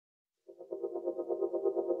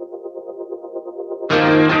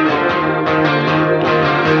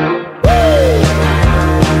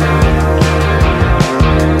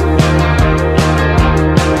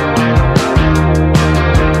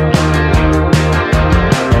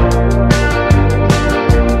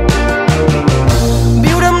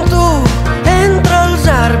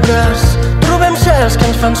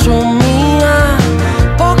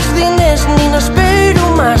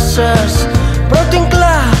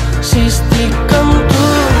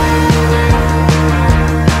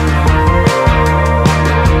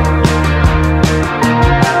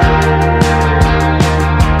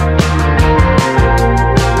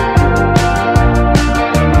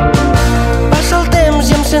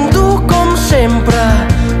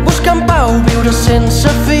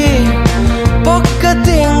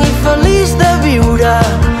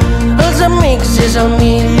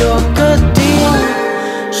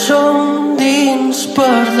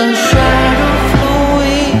deixar-ho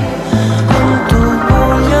fluir. Amb tu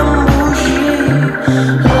vull embogir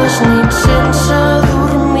les nits sense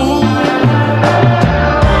dormir.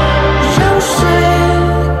 Ja ho sé,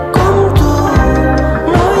 com tu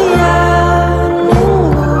no hi ha ningú.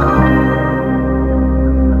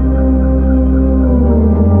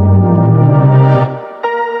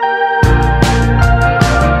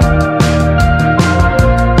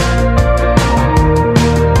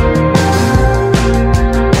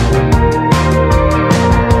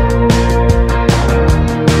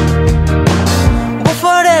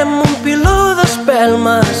 Bufarem un piló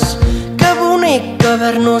d'espelmes, que bonic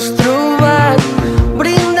haver-nos trobat.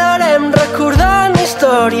 Brindarem recordant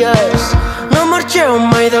històries, no marxeu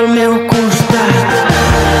mai del meu costat.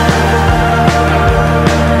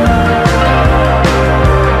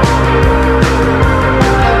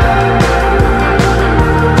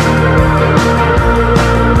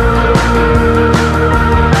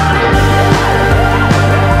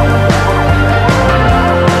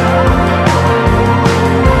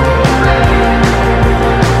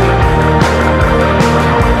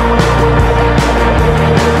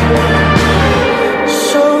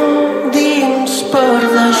 Som dins per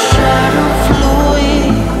deixar-ho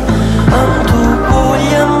fluir. Amb tu vull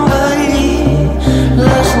embellir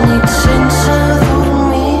les nits sense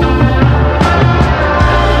dormir.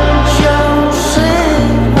 Ja ho sé,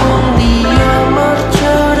 un dia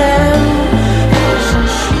marxarem, és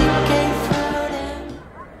així que hi farem.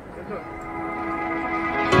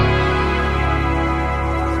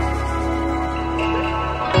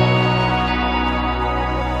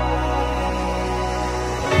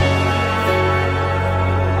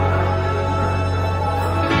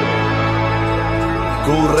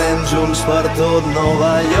 Correm junts per tot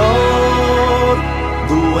Nova York,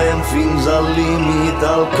 duem fins al límit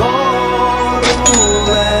el cor,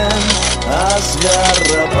 volem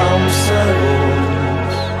esgarrapar uns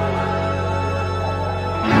segons.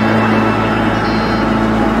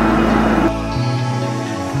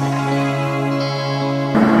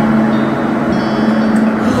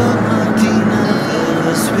 La matinada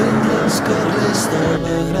desvella els carrers de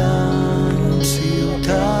la gran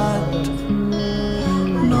ciutat.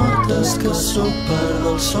 Notes que sóc part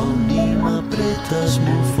del somni, m'apretes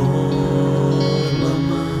molt fort la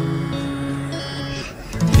mà.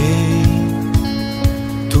 Ei,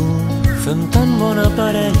 tu, fem tan bona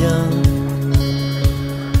parella.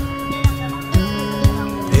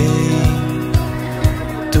 Ei,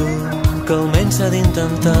 tu, que almenys s'ha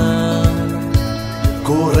d'intentar.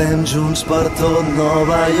 Correm junts per tot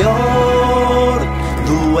Nova York,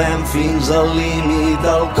 duem fins al límit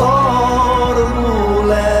el cor,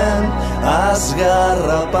 volem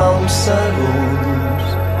esgarrapar uns segons.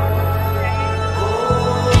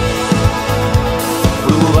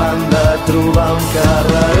 Provant de trobar un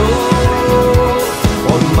carreró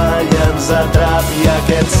on mai ens atrapi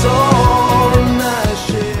aquest sol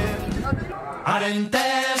naixent. Ara he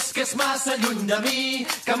entès que és massa lluny de mi,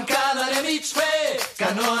 que em quedaré a mig fer, que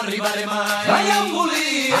no arribaré mai. Allà on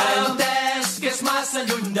volia. Ara he entès que és massa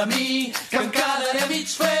lluny de mi, que em quedaré a mig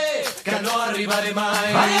fer, que no arribaré mai.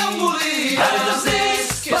 Allà on volia. Ara he entès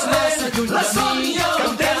que és massa lluny de mi, que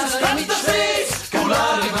em quedaré a mig fer, que no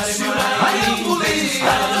arribaré mai. Allà on volia.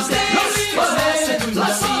 Ara he entès que és massa lluny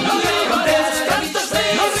de mi, que em quedaré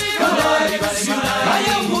a mig fer, que no arribaré mai.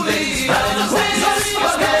 Allà on volia. Ara he entès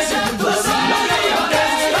que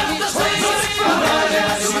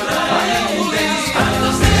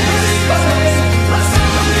és massa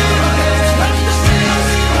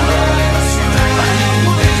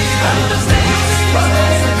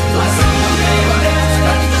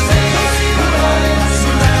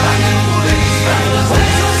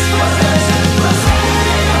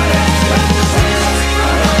lluny de mi,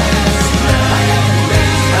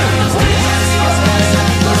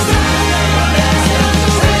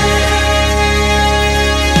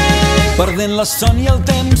 perdent la son i el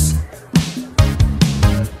temps,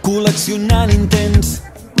 col·leccionant intents,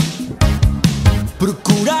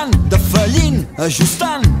 procurant, defallint,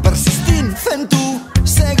 ajustant, persistint, fent-ho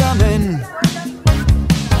cegament.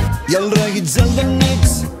 I el reguitzell d'en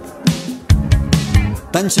Nex,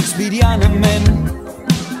 tan shakespearianament.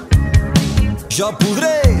 Jo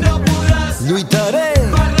podré, lluitaré,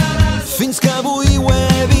 fins que avui ho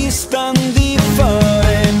he vist tan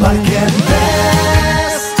diferent. Perquè he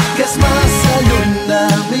entès que és massa lluny de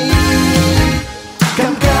mi, que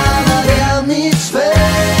em quedaré a mig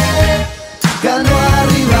fer, que no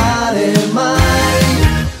arribaré mai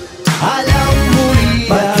allà on volia.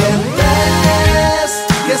 Perquè he entès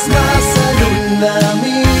que és massa lluny de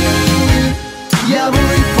mi, i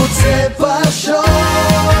avui potser per això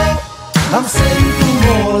em sento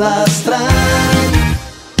molt molt estrany,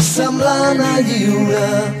 semblant a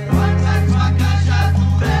lliure.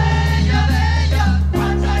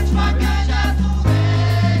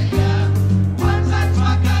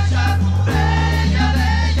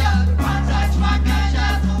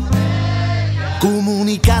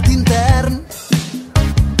 Comunicat intern,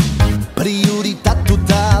 prioritat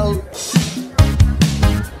total,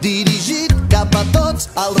 dirigit cap a tots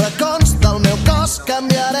els racons del meu cos,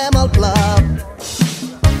 canviarem el pla.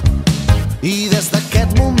 I des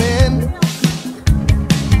d'aquest moment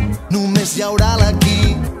només hi haurà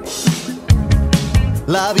l'aquí,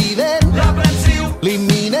 l'evident, l'aprensiu,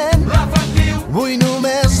 l'imminent, l'efectiu. Vull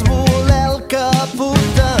només voler el que puc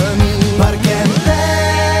tenir, perquè he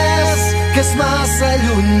entès que és massa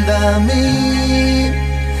lluny de mi,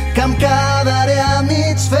 que em quedaré a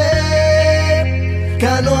mig fer,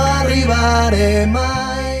 que no arribaré mai.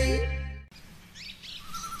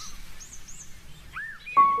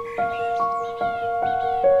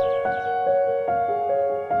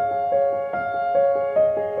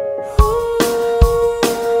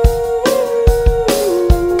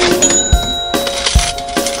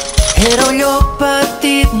 Era un lloc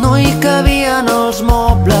petit, no hi cabien els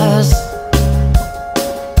mobles.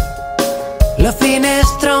 La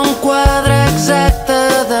finestra un quadre exacte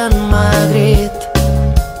d'en Madrid.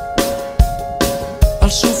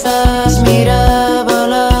 Al sofà es mirava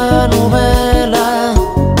la novel·la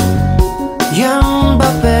i em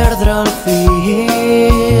va perdre el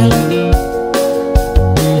fil.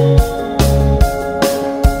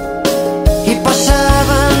 I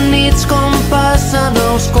passaven nits com passen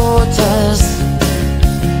els cotxes,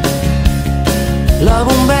 la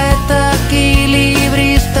bombeta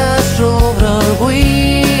equilibrista sobre el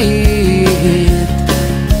buit,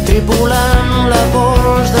 tripulant la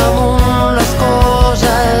pols damunt les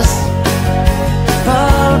coses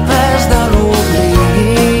pel pes de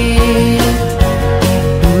l'oblit.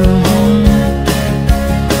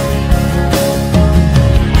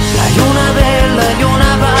 La lluna ve, la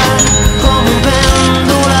lluna va, com un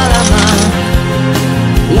pèndol a la mà,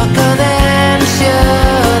 la cadència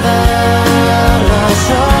de la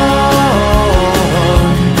son.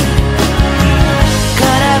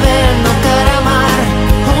 Cara vent o cara mar,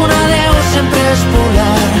 un adeu sempre és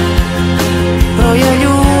polar, però hi ha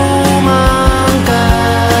llum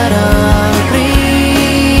encara al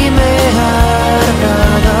primer arbre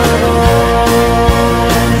del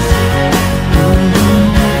bosc.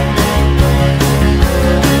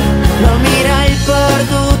 L'almirall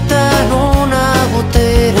perdut en una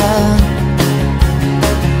gotera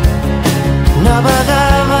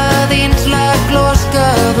navegava dins la closca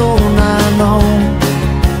d'una nou.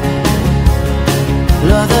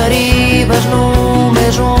 La deriva és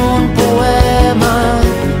només un poema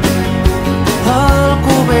al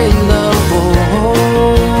cubell del pou.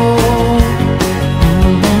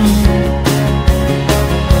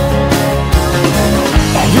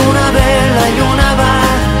 La lluna ve, la lluna va,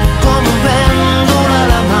 com un pèndol a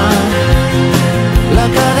la mà, la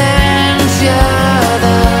cadència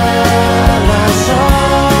de la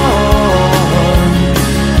son.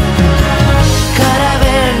 Cara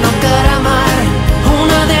vent o cara mar, un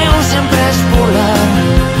adeu sempre és polar,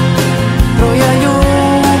 però hi ha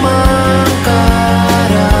llum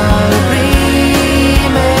encara al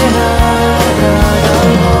primer arbre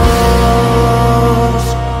del bosc.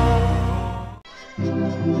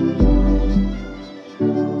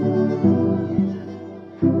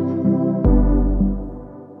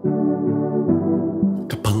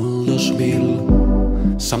 Cap al 2000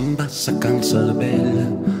 se'm va assecar el cervell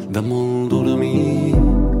de molt dormir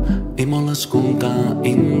i molt escoltar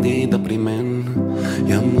indi depriment, i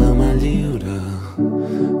amb la mà lliure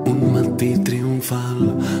un matí triomfal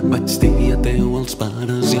vaig dir adeu als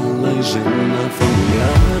pares i a la hisenda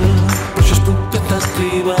familiar. Però això és propietat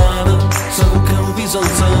privada, segur que heu vist el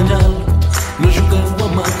senyal. No jugueu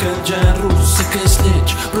amb aquest gerro, sé que és lleig,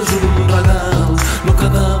 però és un regal. No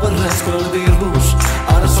quedava res per dir-vos,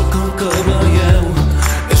 ara sóc el que veieu.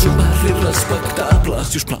 És un barri respectable,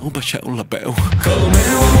 si us plau baixeu la veu. Que el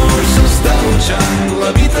meu amor s'està dutxant,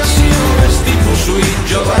 l'habitació és tipus suite.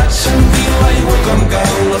 Jo vaig sentir l'aigua com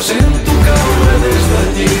cau, la sento caure des del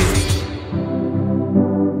llit.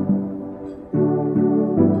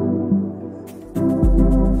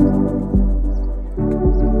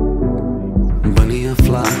 Venia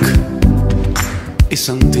flac i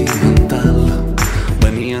sentimental,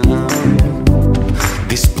 venia amb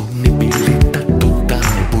disponibilitat total.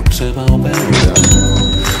 Potser vau veure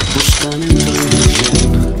buscant entre la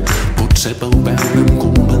gent, potser vau veure'm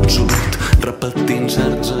convençut repetint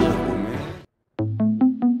certs arguments.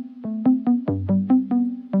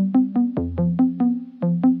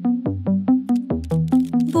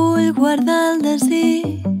 guardar el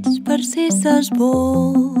desig per si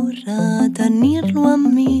s'esborra, tenir-lo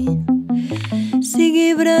amb mi.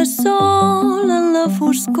 Sigui bressol en la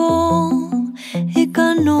foscor i que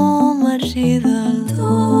no marxi del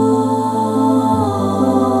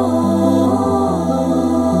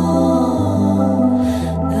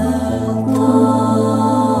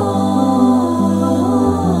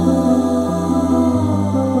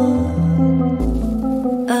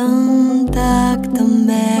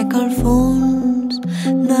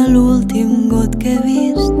l'últim got que he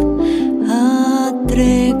vist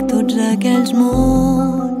trec tots aquells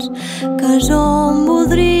mots que jo em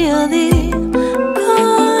voldria dir que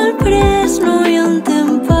al pres no hi entén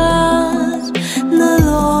pas de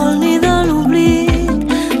dol ni de l'oblit,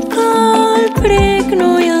 que al prec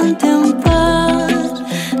no hi entén pas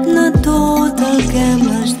de tot el que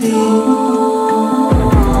m'has dit.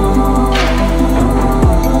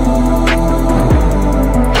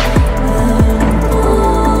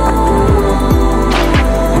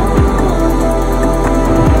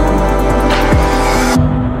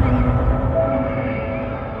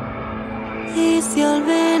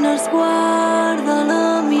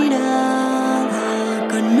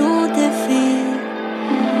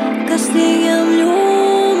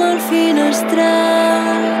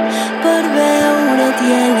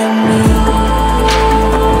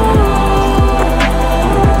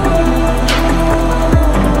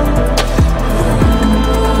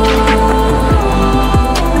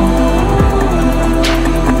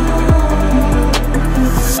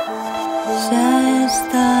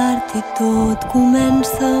 Tot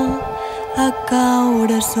comença a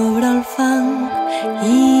caure sobre el fang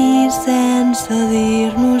i sense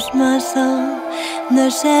dir-nos massa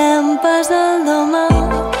deixem pas el demà,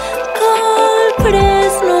 que al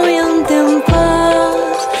pres no hi entén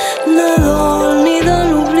pas de dol ni de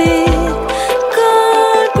l'oblit, que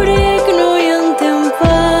al prec no hi entén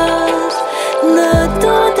pas de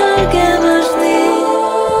tot el que m'has dit.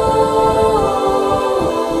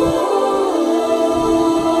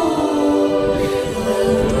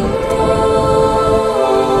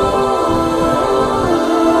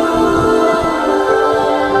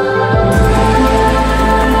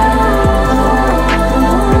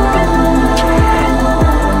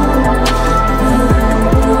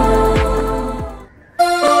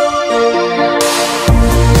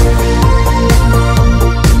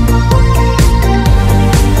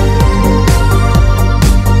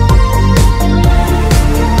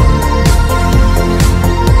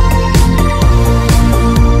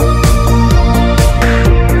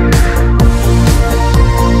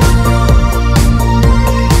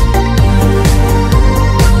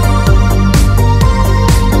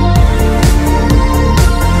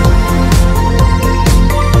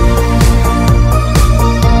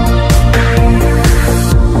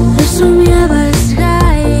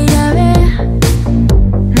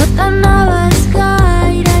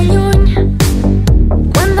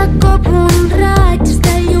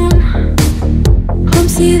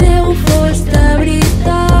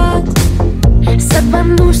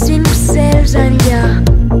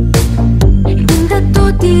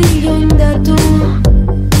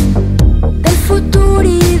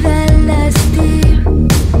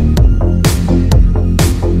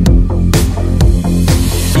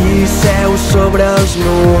 Sobre els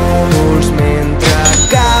núvols mentre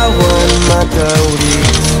cauen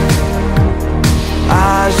meteorits,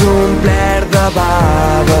 has omplert de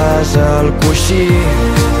baves el coixí.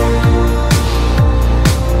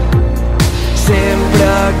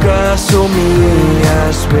 Sempre que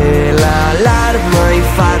somies ve l'alarma i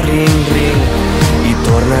fa ring-ring i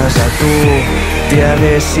tornes a tu, t'hi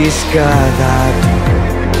haguessis quedat.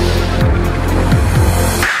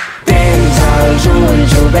 Els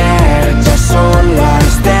ulls oberts, ja són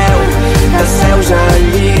les 10, t'asseus al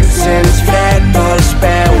llit, sents fred als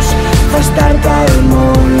peus, fas tard al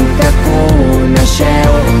món que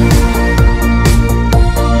coneixeu.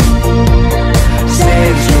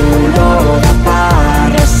 Sents l'olor de pa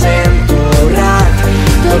recent torrat,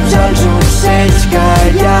 tots els ocells que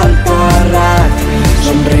hi ha al terrat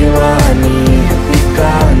somriuen i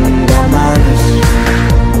piquen de mans.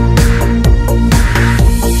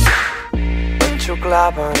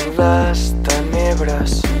 Xuclaven les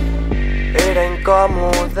tenebres, era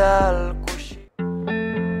incòmode el coixí.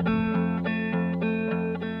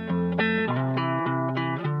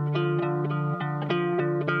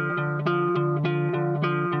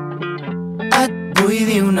 Et vull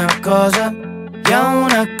dir una cosa, hi ha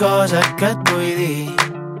una cosa que et vull dir.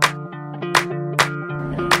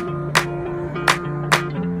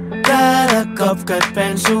 Cada cop que et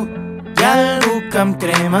penso hi ha algú que em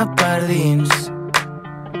crema per dins.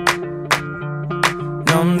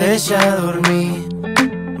 no em deixa dormir.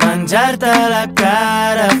 Menjar-te la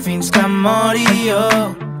cara fins que em mori jo.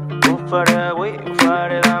 Ho faré avui, ho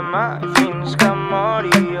faré demà, fins que em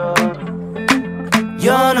mori jo.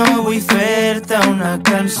 Jo no vull fer-te una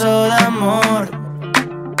cançó d'amor,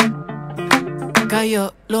 que jo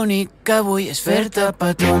l'únic que vull és fer-te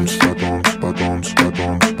petons. Petons, petons,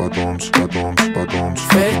 petons, petons, petons, petons.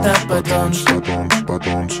 Fer-te petons. Petons,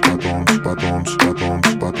 petons, petons, petons, petons,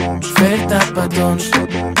 petons. Fer-te petons.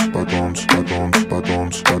 Petons, petons, petons,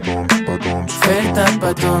 petons, petons, petons. Fer-te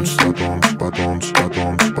petons. Petons, petons,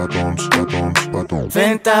 petons, petons, petons, petons.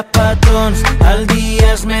 Fent-te petons, el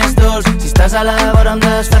dia és més dolç. Si estàs a la vora em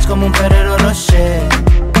desfas com un Ferrero Rocher,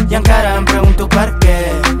 i encara em pregunto per què.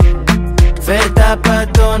 Fer-te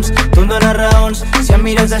petons, tu em dones raons. Si em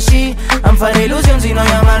mires així em faré il·lusions i no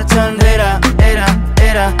hi ha marxa enrere.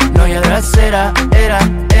 Era, no hi ha drecera. Era,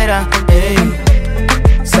 ei.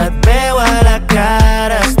 Se't veu a la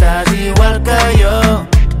cara, estàs igual que jo.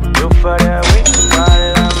 Jo ho faré avui, ho faré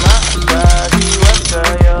demà, estàs igual que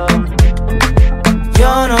jo.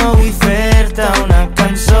 Jo no vull fer-te una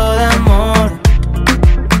cançó d'amor,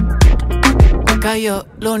 que jo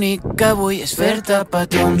l'únic que vull és fer-te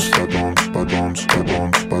petons. Petons, petons,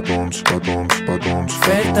 petons, petons, petons, petons.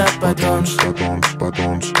 Fer-te petons. Petons,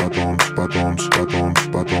 petons, petons, petons, petons,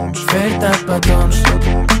 petons. Fer-te petons.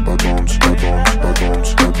 Petons, petons, petons, petons,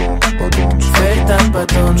 petons, petons. Fer-te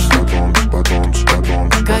petons. Petons, petons,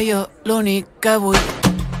 petons, que jo l'únic que vull.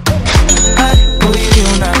 Et vull dir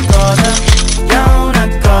una cosa, hi ha una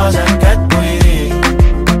cosa que et vull dir.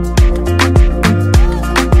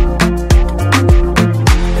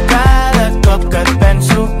 Que et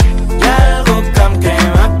penso, hi ha algú que em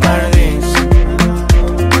crema per dins.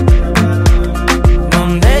 No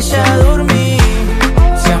em deixa dormir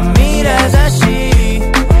si em mires així.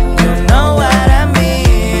 You know what I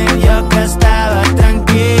mean. Jo que estava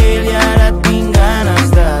tranquil i ara tinc ganes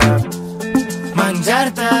de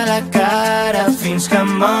menjar-te la cara fins que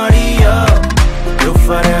em mori jo. Jo ho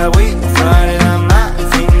faré avui, ho faré demà,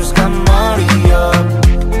 fins que em mori jo.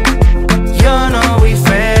 Jo no vull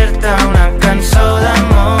fer-te una cançó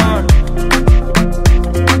d'amor,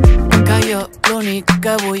 que jo l'únic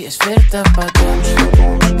que vull és fer-te petons.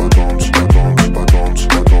 Petons, petons, petons,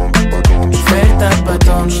 petons, petons. Fer-te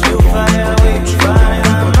petons. Jo ho faré avui, ho faré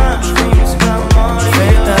demà, fins que mori.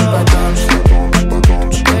 Fer-te petons.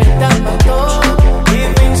 Petons, fer-te petons. I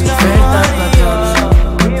fins que mori jo.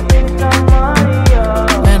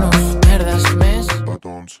 Menys merdes, més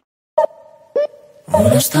petons.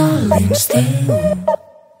 Un estal dins teu,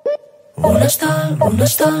 un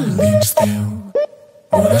estal dins teu,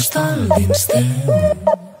 un estal dins teu,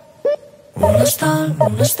 un estal,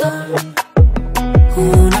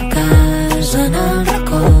 una casa en el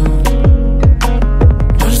record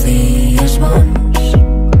dels dies bons.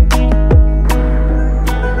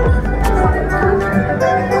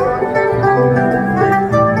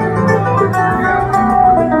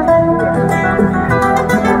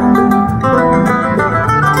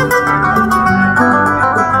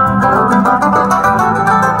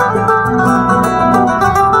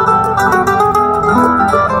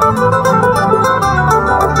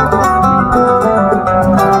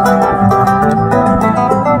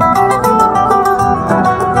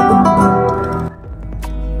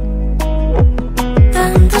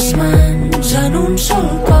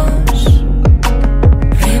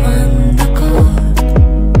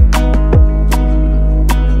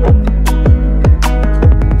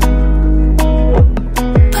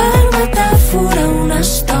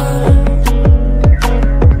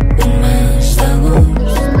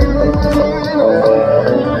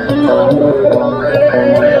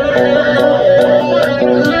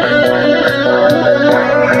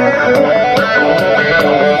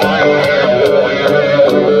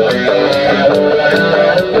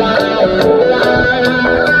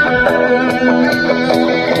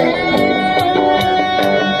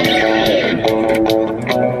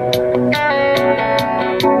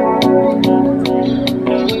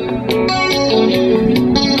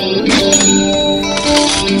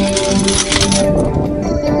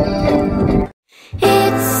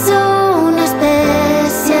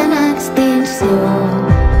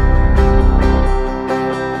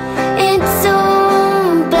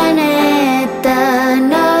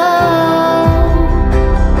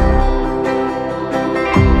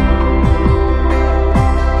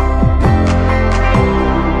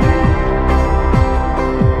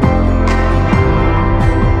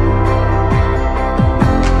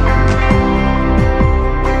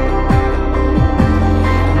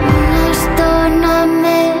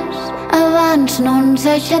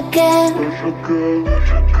 aixequem.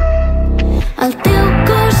 El teu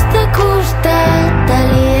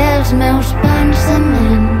mirat-li els meus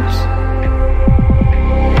pensaments.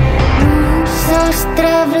 Un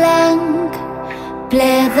sostre blanc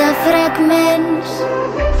ple de fragments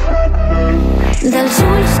dels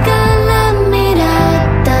ulls que l'han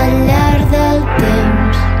mirat al llarg del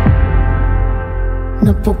temps.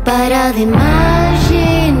 No puc parar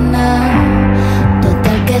d'imaginar tot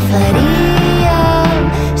el que faríem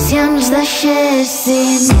si ens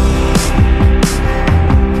deixessin.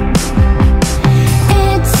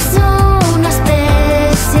 Ets una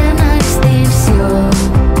espècie en extinció.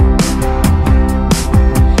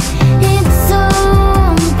 Ets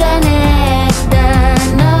un planeta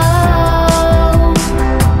nou.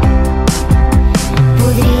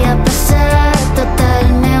 Podria passar tot el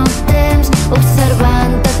meu temps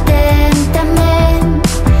observant atentament,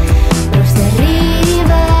 però si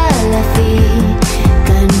arriba la fi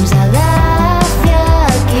que ens agafi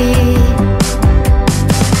aquí.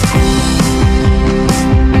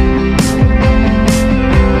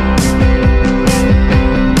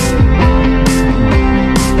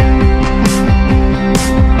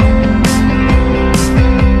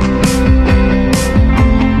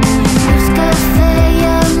 És que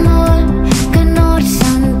feia molt que no et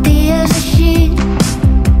senties així.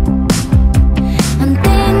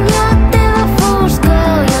 Entenc la teva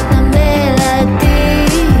foscor, jo també la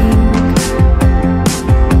tinc.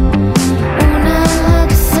 Una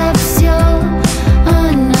excepció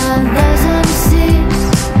en el desencís.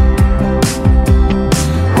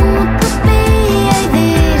 Utopia i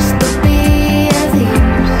distopia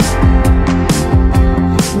dins.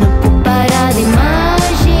 No puc parar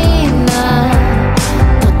d'imaginar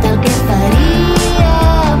tot el que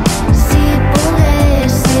faríem si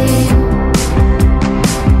poguéssim.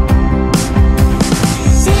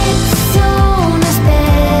 Ets una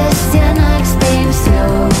espècie en extinció.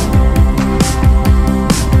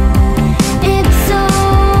 Ets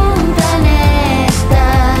un planeta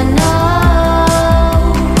nou.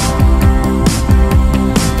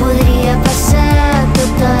 Podria passar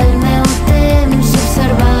tot el meu temps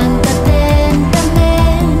observant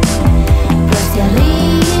atentament, però si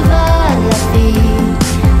arriba la fi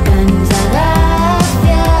que ens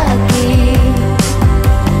agafi aquí.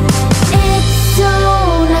 Ets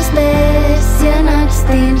una espècie en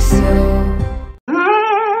extinció.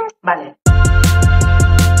 Vale.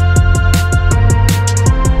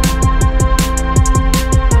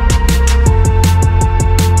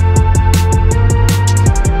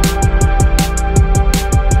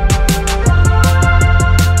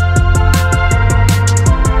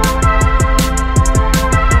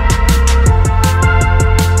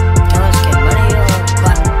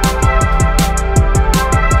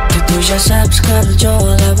 Que tu ja saps que el jo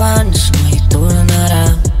d'abans no hi tornarà.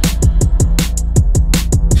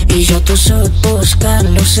 I jo tossut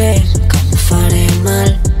buscant-lo, sé que em faré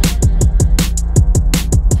mal.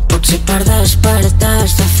 Potser per despertar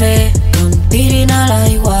has de fer que em tirin a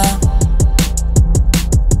l'aigua,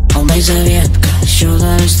 o més aviat que això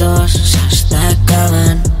dels dos s'està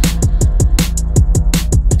acabant.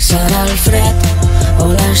 Serà el fred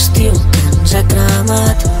o l'estiu que ens ha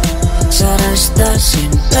cremat. Serà estar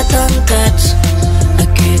sempre tancats,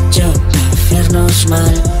 aquest joc de fer-nos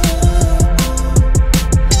mal.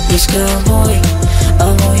 I és que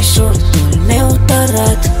avui surto al meu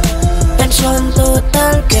terrat. Penso en tot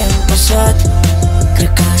el que hem passat.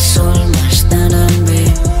 Crec que sol m'està anant bé.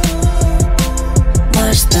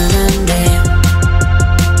 M'està anant bé.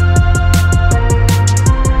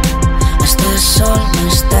 Estar sol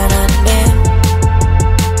m'està anant bé.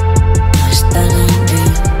 M'està anant bé.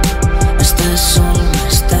 Estar sol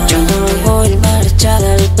m'està anant bé. Jo no vull marxar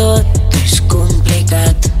del tot, és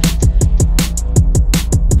complicat.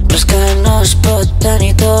 Però és que no es pot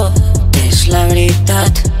tenir tot, és la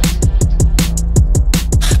veritat.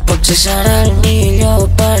 Potser serà el millor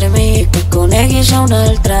per mi que coneguis a un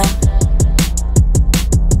altre,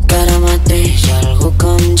 que ara mateix algú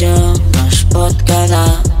com jo no es pot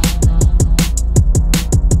quedar.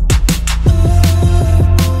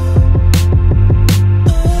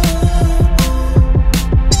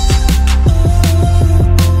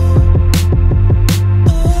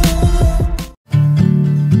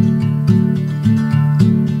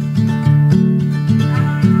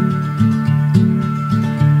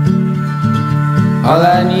 All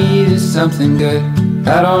I need is something good.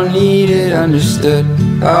 I don't need it understood.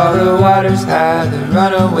 All the waters high, the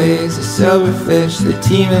runaways, the silverfish, the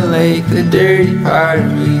teeming lake. The dirty part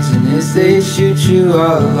of reason is they shoot you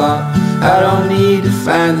all along. I don't need to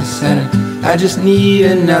find the center, I just need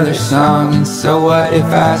another song. And so what if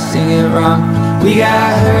I sing it wrong? We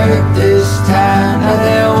got hurt this time,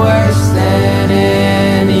 nothing worse than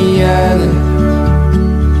any other.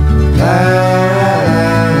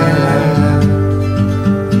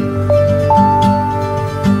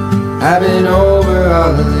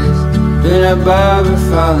 moving above or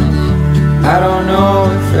falling in. I don't know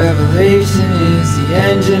if revelation is the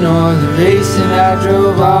engine or the racing. I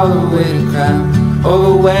drove all the way to ground,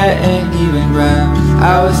 over wet and even ground.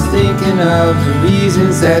 I was thinking of the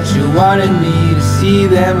reasons that you wanted me to see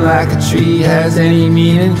them. Like a tree has any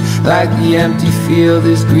meaning, like the empty field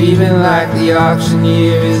is grieving, like the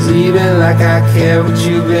auctioneer is leaving, like I care what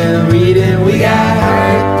you've been reading. We got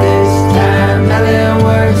hurt this time, nothing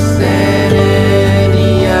worse than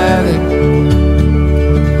any other.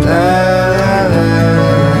 La, la, la.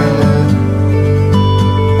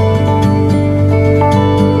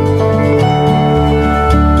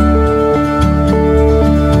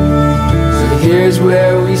 Here's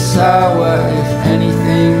where we saw what, if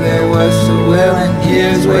anything, there was to will. And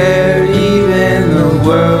here's where even the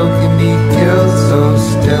world can be killed. So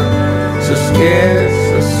still, so scared,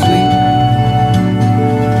 so sweet.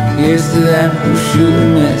 Here's to them who shoot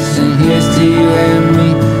and miss, and here's to you and me.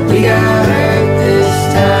 We got hurt this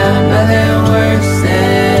time, nothing worse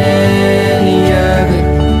than any other.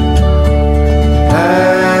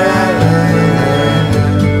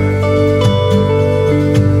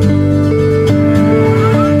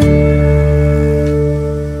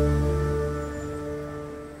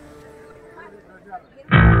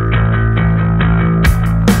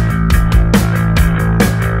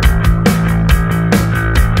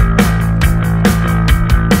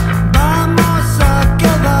 Vamos a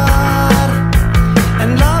quedar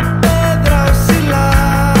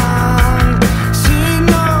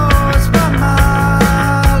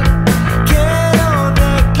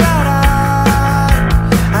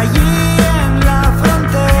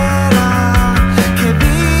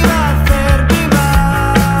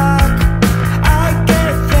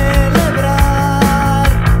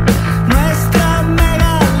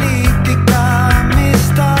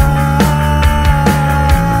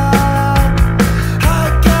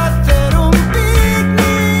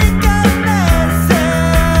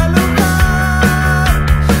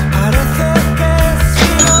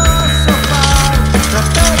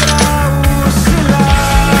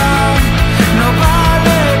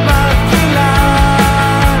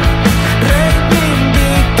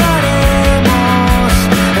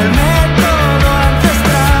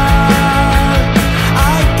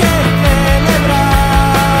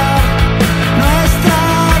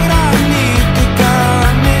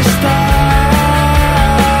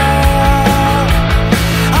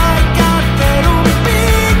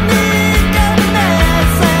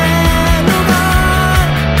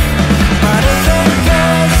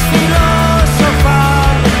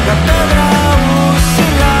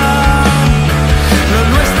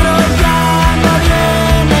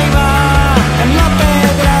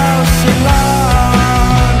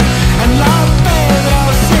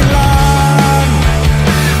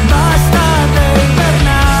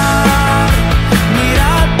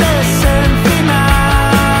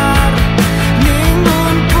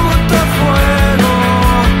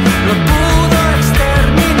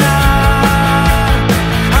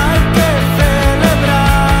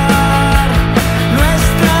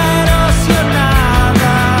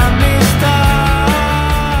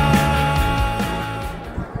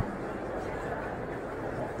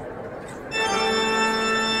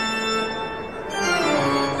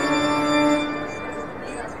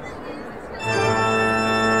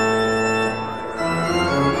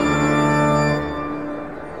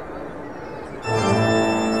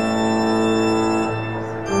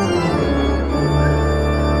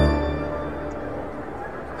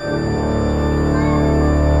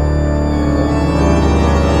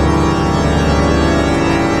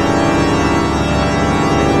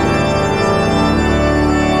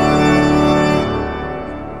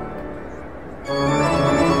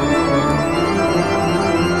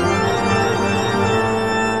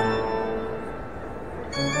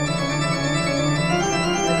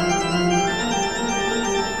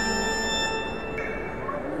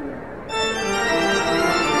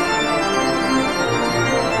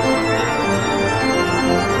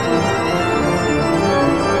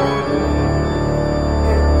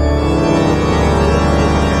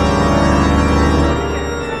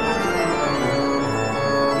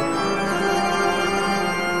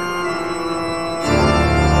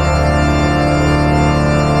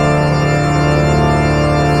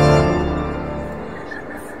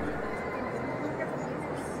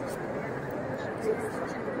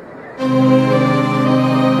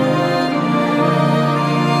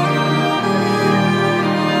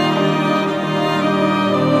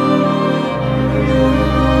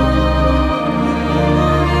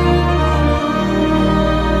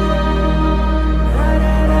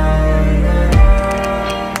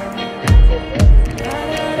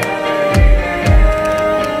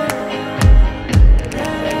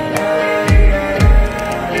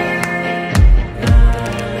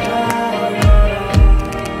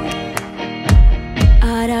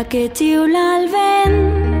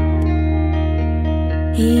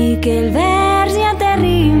i que el vers ja té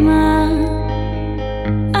rima.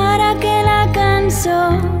 Ara que la cançó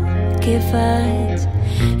que faig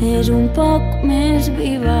és un poc més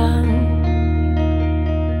viva.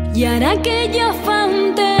 I ara que ja fa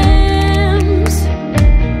un temps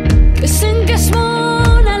que sent que es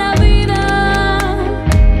bona la vida,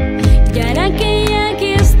 i ara que hi ha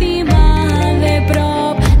qui estima de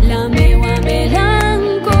prop la meua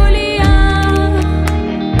melancolia,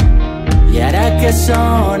 i ara que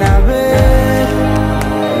sona bé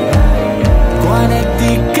quan et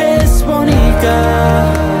dic que és bonica,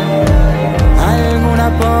 alguna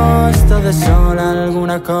posta de sol,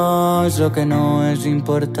 alguna cosa que no és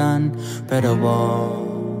important, però bo,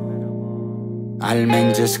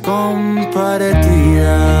 almenys és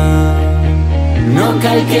compartida. No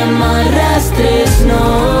cal que m'arrastres, no,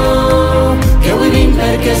 que avui vinc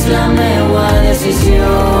perquè és la meua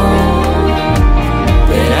decisió,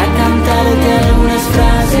 per a cantar-te algunes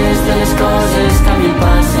frases de les coses que a mi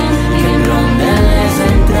passen i que em ronden les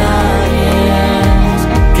entranyes,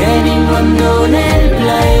 que ningú em dóna el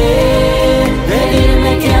plaer de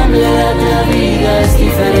dir-me que amb l'edat la vida és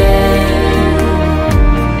diferent,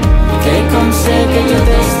 que com sé que jo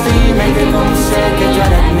t'estime, que com sé que jo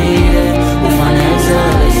ara et mire, ho fan els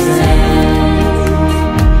adolescents.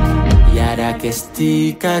 I ara que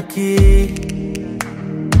estic aquí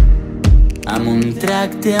amb un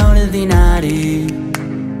tracte ordinari,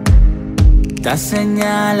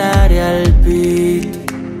 t'assenyalaré al pit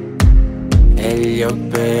el lloc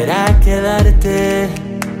per a quedar-te.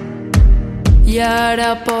 I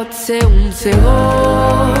ara pot ser un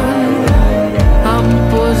segon, hem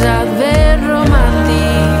posat bé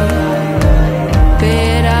romàntic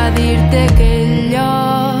per a dir-te que el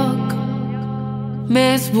lloc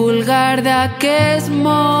més vulgar d'aquest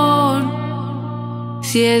món,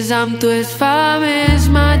 si és amb tu es fa més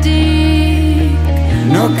màgic.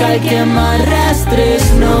 No cal que m'arrastres,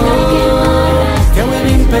 no, que avui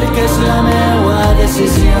vinc perquè és la meua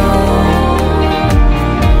decisió,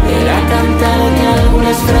 per a cantar-te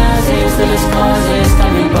algunes frases de les coses que a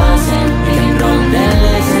mi passen i que em ronden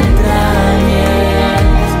les entranyes,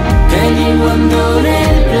 que ningú em dóna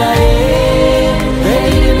el plaer de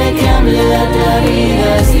dir-me que amb l'edat la vida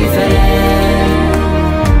és diferent,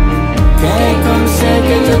 que com sé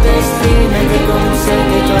que jo t'estime, que com sé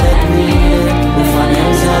que jo ara et mire, ho fan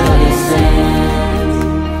els adolescents.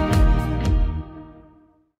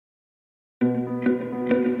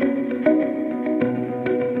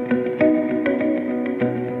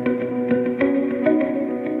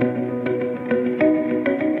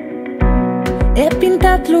 He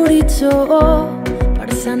pintat l'horitzó per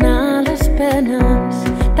sanar les penes,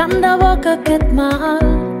 tant de bo que aquest mal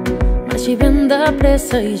marxi ben de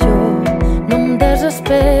pressa i jo no em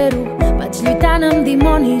desespero, vaig lluitant amb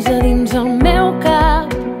dimonis a dins el meu cap.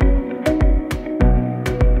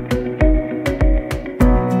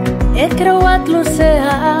 He creuat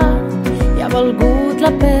l'oceà i ha valgut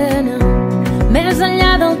la pena, més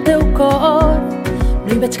enllà del teu cor no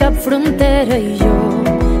hi veig cap frontera i jo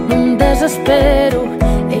no em desespero,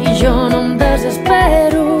 i jo no em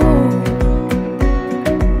desespero.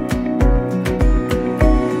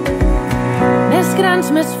 Més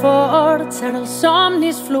grans, més forts, ara els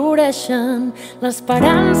somnis floreixen,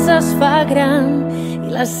 l'esperança es fa gran i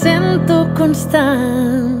la sento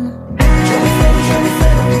constant.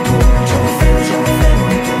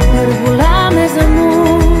 Per volar més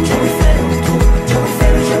amunt,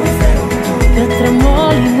 que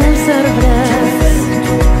tremolin els arbres,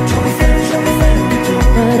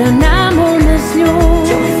 per anar molt més lluny.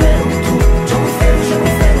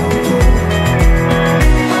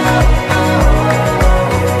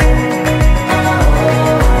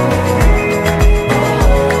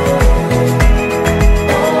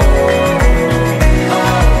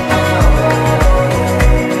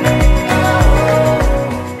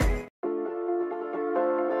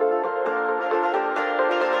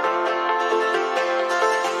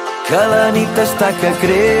 Que la nit està que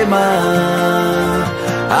crema,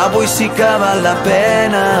 avui sí que val la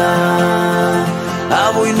pena.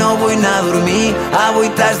 Avui no vull anar a dormir, avui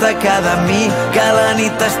t'has de quedar amb mi. Que la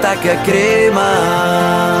nit està que crema,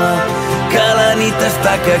 que la nit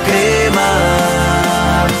està que crema,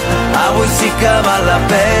 avui sí que val la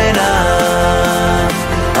pena.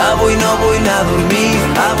 Avui no vull anar a dormir,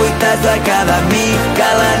 avui t'has de quedar amb mi. Que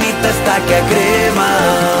la nit està que crema.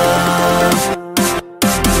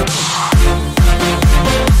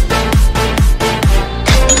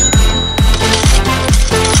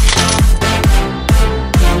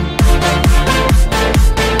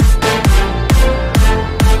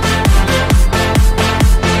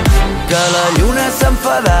 Que la lluna s'ha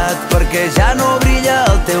enfadat perquè ja no brilla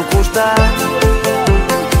costat,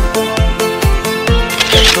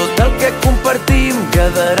 que tot el que compartim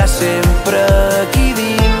quedarà sempre aquí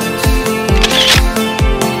dins.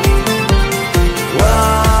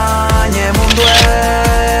 Guanyem un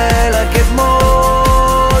duel, aquest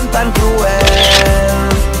món tan cruel.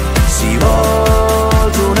 Si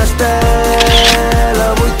vols una estela,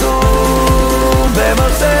 avui tombem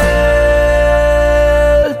al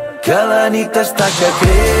cel, que la nit està que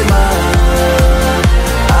crema,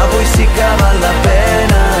 avui sí que val la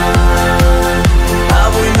pena.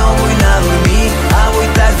 Avui no vull anar a dormir, avui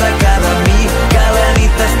t'has de quedar amb mi, que la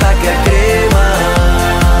nit està que crema,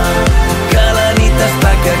 que la nit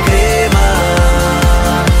està que crema,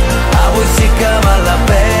 avui sí que val la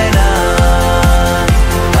pena.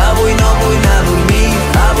 Avui no vull anar a dormir,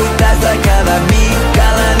 avui t'has de quedar amb mi, que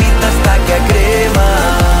la nit està que crema.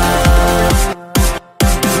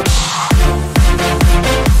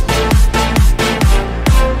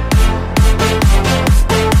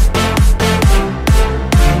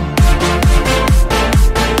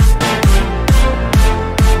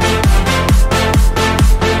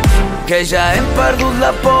 Que ja hem perdut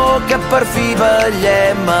la por, que per fi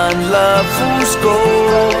ballem en la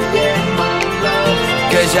foscor,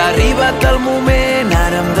 que ja ha arribat el moment,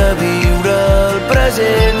 ara hem de viure el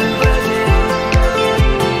present.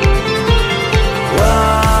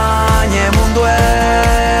 Guanyem un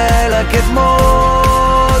duel, aquest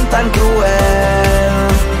món tan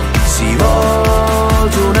cruel. Si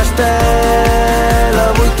vols una estela,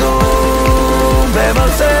 avui tombem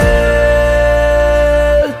al cel,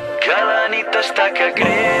 està que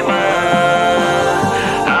crema,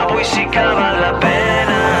 avui sí que val la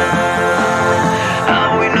pena.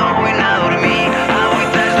 Avui no vull anar a dormir, avui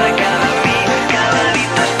t'has de quedar amb mi, que la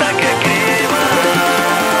nit està que crema,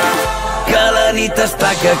 que la nit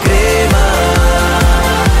està que crema,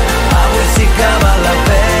 avui sí que val la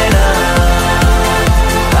pena.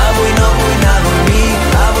 Avui no vull anar a dormir,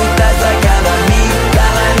 avui t'has de quedar amb mi, que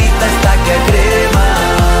la nit està que crema,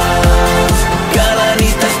 que la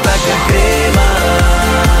nit està que crema,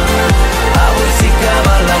 avui sí que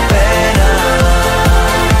val la pena.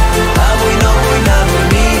 Avui no vull anar a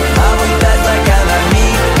dormir, avui t'has de quedar amb mi,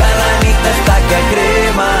 que la nit està que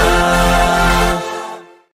crema.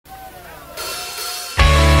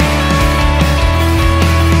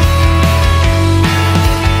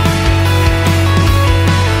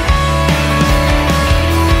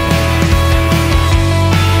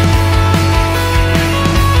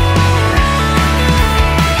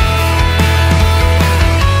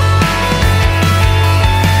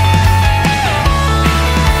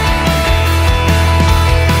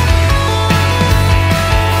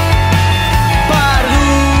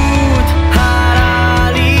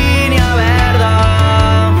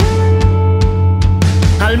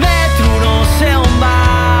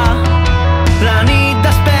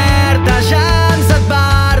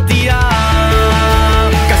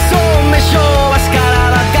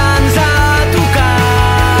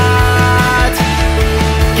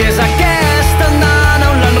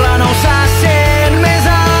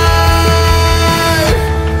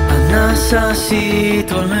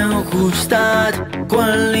 Necessito al meu costat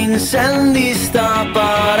quan l'incendi està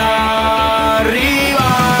per arribar.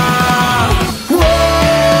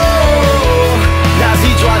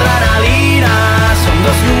 Desitjo adrenalina, som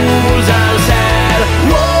dos núvols al cel.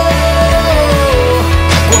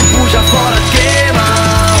 Quan puja fora et quema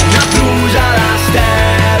una pluja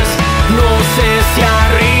d'estels. No sé si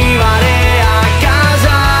arribaré a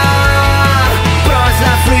casa, però és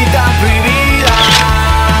la fruita prohibida,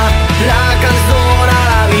 la que ens dóna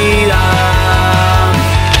la vida.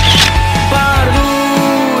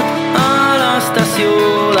 Perdut a l'estació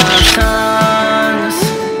de Sants,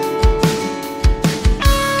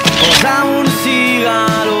 posa un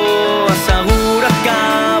cigarro, assegura't que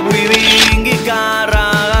avui vingui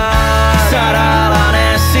carregat. Serà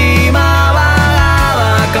l'enèsima vegada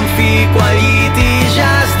que em fico al llit i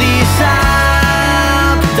ja és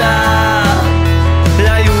dissabte.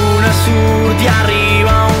 La lluna surt i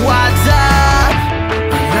arriba un WhatsApp.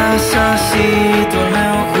 Necessito al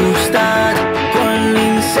meu costat quan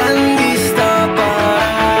l'incendi està per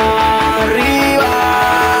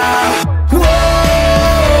arribar.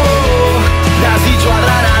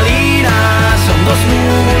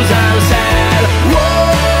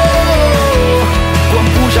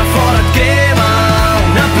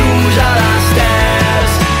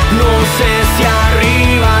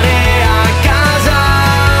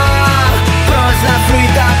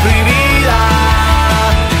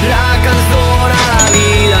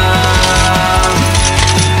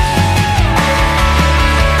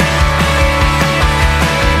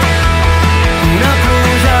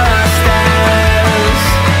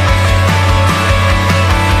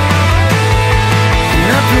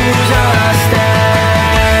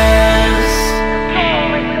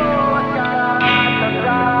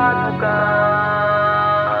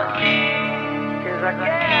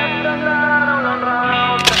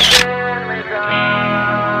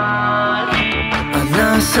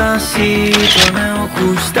 necessito al meu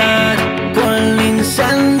costat quan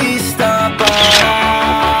l'incendi està per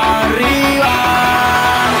arribar.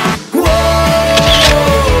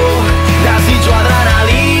 Desitjo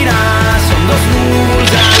adrenalina, som dos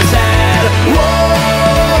núvols al cel.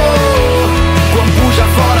 Quan puja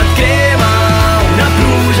fora et crema una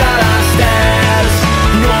pluja d'estels.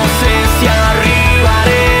 No sé si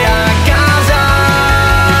arribaré a casa,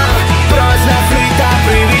 però és la fruita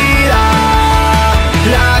prohibida,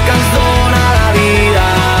 la que ens dóna la vida.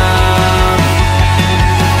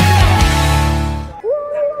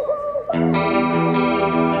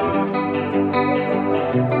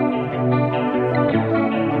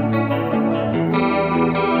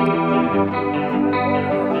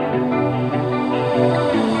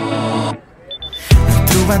 He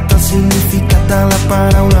trobat el significat de la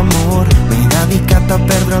paraula amor. M'he dedicat a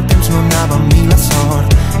perdre el temps, no anava amb mi la sort.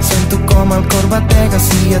 Sento com el cor batega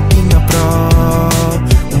si et tinc a prop.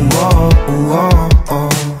 No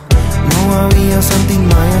ho havia sentit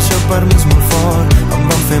mai, això per mi és molt fort. Em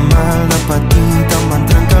van fer mal de petit, em van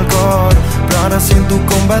trencar el cor, però ara sento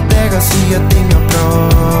com batega si et tinc a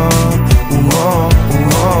prop.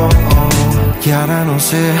 I ara no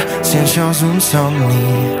sé si això és un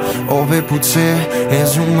somni o bé potser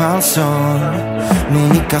és un malson.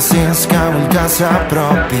 L'únic que sé és que vull que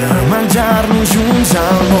s'apropi, menjar-nos junts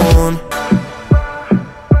al món.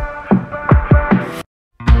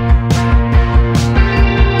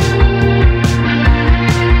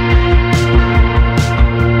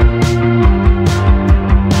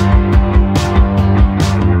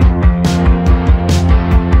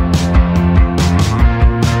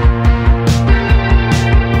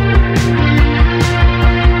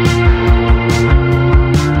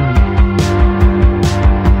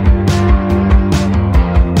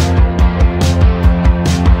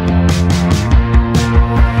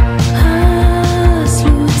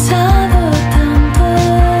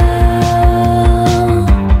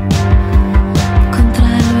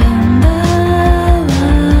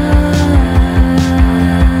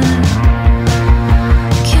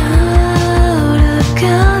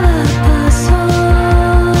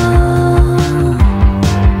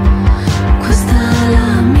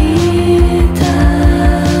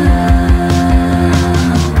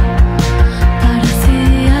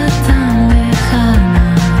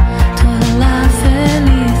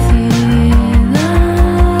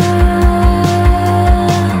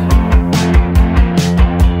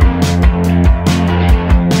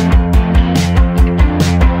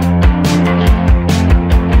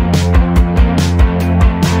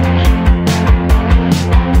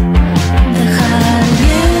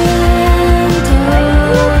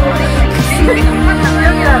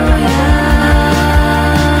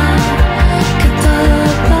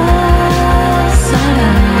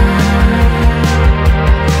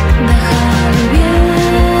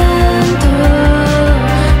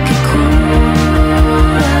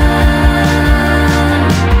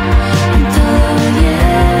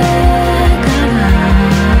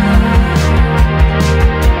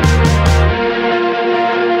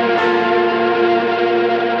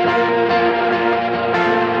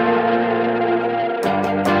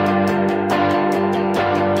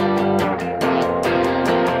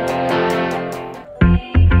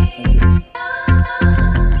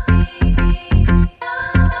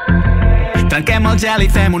 Trenquem el gel i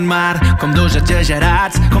fem un mar, com dos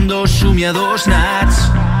exagerats, com dos somiadors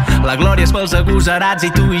nats. La glòria és pels agosarats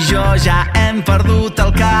i tu i jo ja hem perdut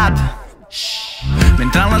el cap.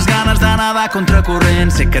 M'entren les ganes de nedar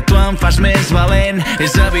contracorrent, sé que tu em fas més valent,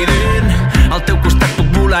 és evident. Al teu costat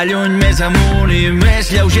puc volar lluny, més amunt i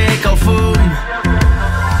més lleuger que el fum.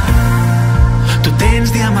 Tu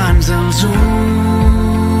tens diamants als ulls,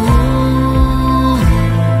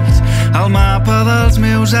 el mapa dels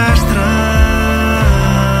meus astres.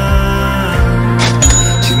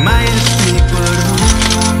 Si mai estic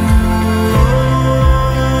perdut,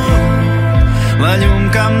 la llum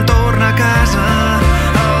que em torna a casa,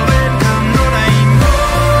 el vent que em dóna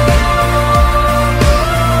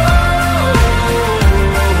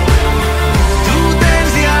tu tens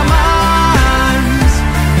diamants,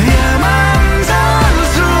 diamants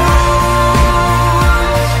als ulls.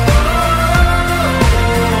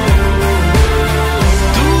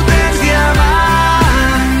 Tu tens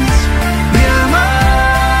diamants, diamants.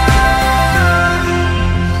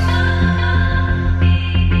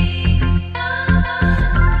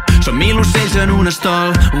 Som 1000 ocells en un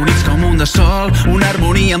estol, units com un de sol, una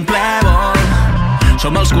harmonia en ple vol.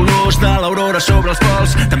 Som els colors de l'aurora sobre els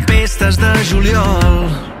pols, tempestes de juliol.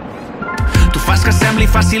 Tu fas vegades que sembli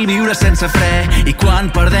fàcil viure sense fre, i quan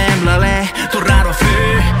perdem l'alè, tornar-ho a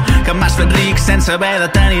fer. Que m'has fet ric sense haver de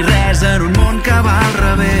tenir res en un món que va al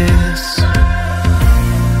revés.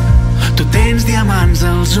 Tu tens diamants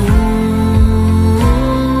als ulls,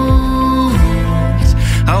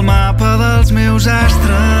 el mapa dels meus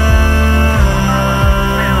astres.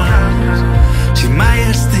 Si mai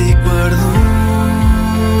estic perdut,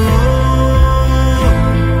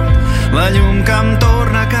 la llum que em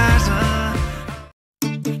torna a casa.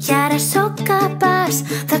 I ara sóc capaç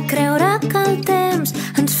de creure que el temps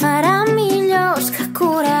ens farà millors, que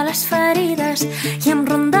cura les ferides i em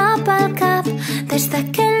ronda pel cap des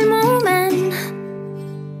d'aquell moment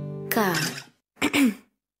que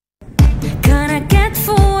en aquest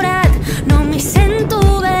forat no m'hi sento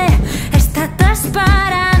bé. He estat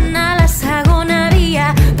esperant a la segona via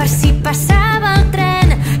per si passava el tren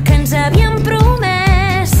que ens havíem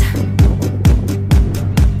promès.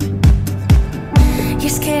 I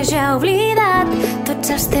és que ja he oblidat tots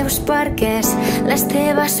els teus perquès, les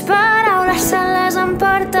teves paraules se les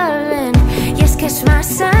emporta el vent. I és que és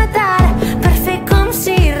massa tard per fer com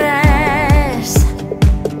si res.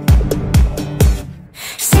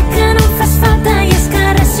 Sé que no em fas falta i és que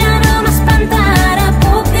res ja no m'espanta. Ara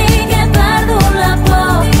puc dir que he perdut la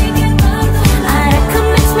por. Ara que em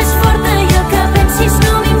veig més forta i el que pensis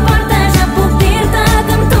no m'importa, ja puc dir-te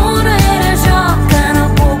que amb tu no era jo, que no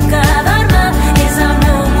puc quedar-me, és el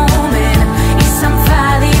meu moment i se'm fa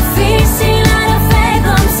difícil ara fer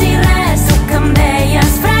com si res. Tu que em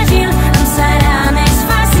deies fràgil, em serà més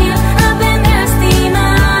fàcil aprendre a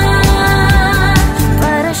estimar.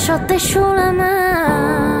 Per això et deixo la mà.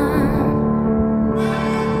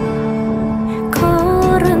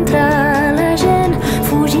 Corro entre la gent,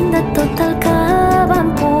 fugint de tot el que vam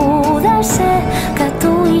poder ser, que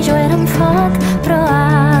tu i jo érem foc, però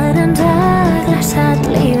ara ens ha glaçat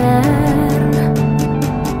l'hivern.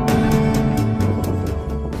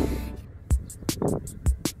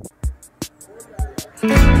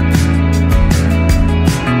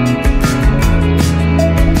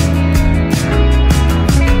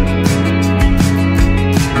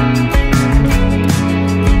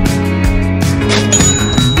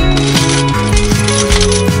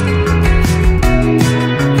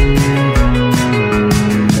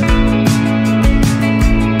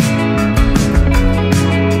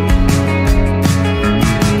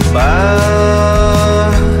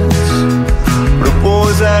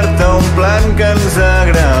 Proposar-te un plan que ens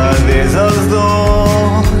agradés als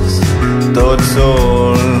dos, tots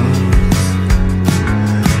sols.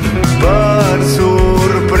 Per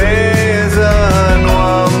sorpresa no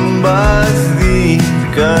em vas dir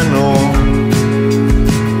que no.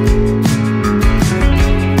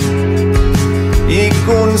 I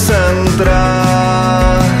concentrat,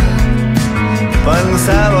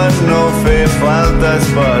 pensava en no fer faltes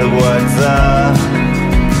per WhatsApp,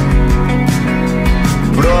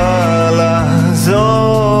 però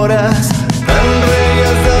aleshores te'n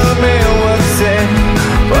reies del meu accent,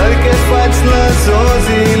 perquè faig les O's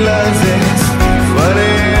i les E's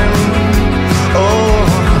diferent. Oh,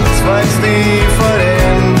 els faig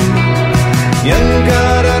diferent. I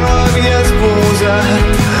encara no havies posat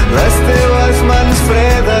les teves mans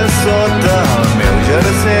fredes sota el meu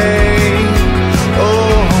jersei.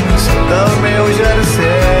 Oh, sota el meu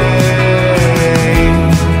jersei.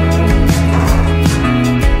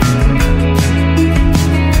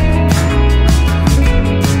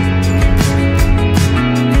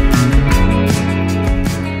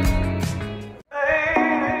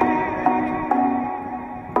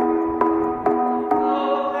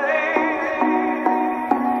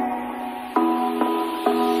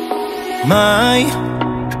 Mai,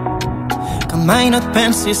 que mai no et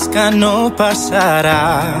pensis que no passarà,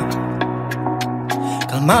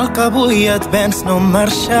 que el mal que avui et vens no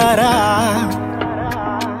marxarà.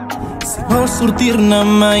 Si vols sortir-ne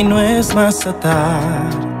mai no és massa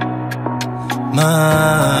tard.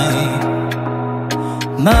 Mai,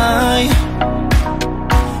 mai,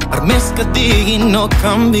 per més que et diguin no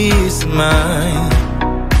canvis mai,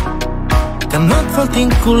 que no et faltin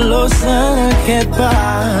colors en aquest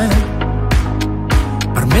ball.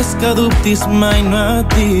 Per més que dubtis mai no et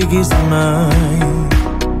diguis mai.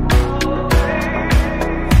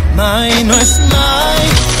 Mai no és mai,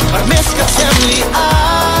 per més que et sembli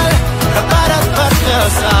alt. Prepara't perquè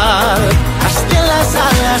el salt estén les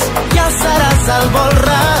ales i alçaràs el vol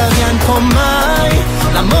radiant com mai.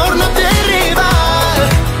 L'amor no té rival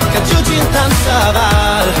que et jutgin tant se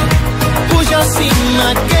val. Puja al cim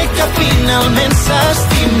aquell que finalment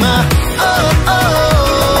s'estima. Oh, oh, oh.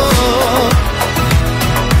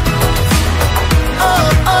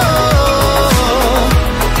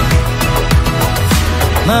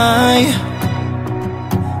 mai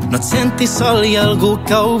no et sentis sol, hi ha algú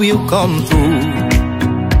que ho viu com tu.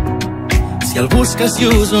 Si el busques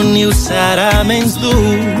just, un niu serà menys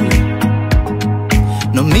dur.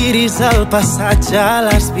 No miris el passat, ja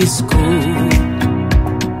l'has viscut,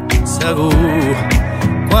 segur.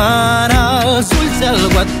 Quan als ulls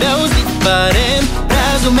d'algú et veus diferent,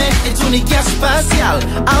 presumeix, ets únic i especial.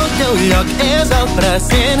 El teu lloc és el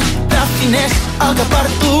present, defineix el que per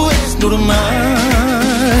tu és normal.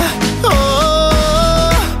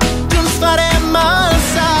 Oh, junts farem el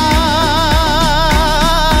salt.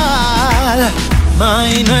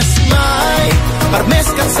 Mai no és mai, per més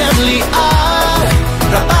que et sembli alt.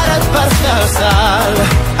 Prepara't per fer el salt,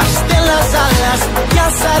 estén les ales i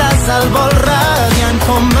alçaràs el vol radiant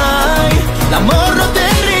com mai. L'amor no té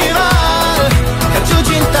rival, que et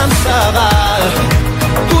jutgin tant se val.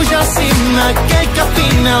 Puja al cim aquell que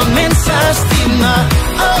finalment s'estima.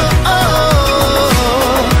 Oh, oh,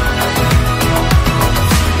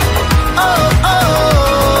 oh, oh, oh.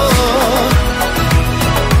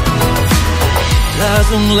 Les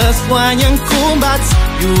ungles guanyen combats,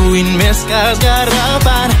 lluint més que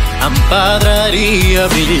esgarrapant, amb pedreria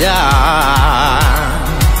brillant.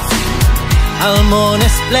 El món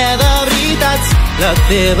és ple de veritats, la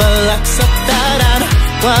teva l'acceptaran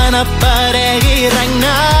quan aparegui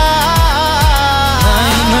regnant.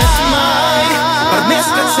 Mai no és mai, per més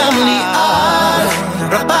que et sembli alt.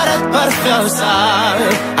 Prepara't per fer el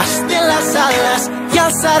salt, estén les ales i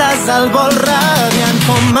alçaràs el vol radiant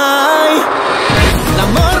com mai.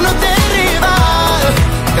 L'amor no té rival,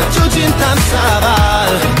 que et jutgin tant se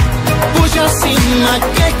val. Puja al cim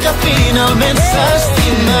aquell que finalment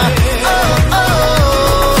s'estima.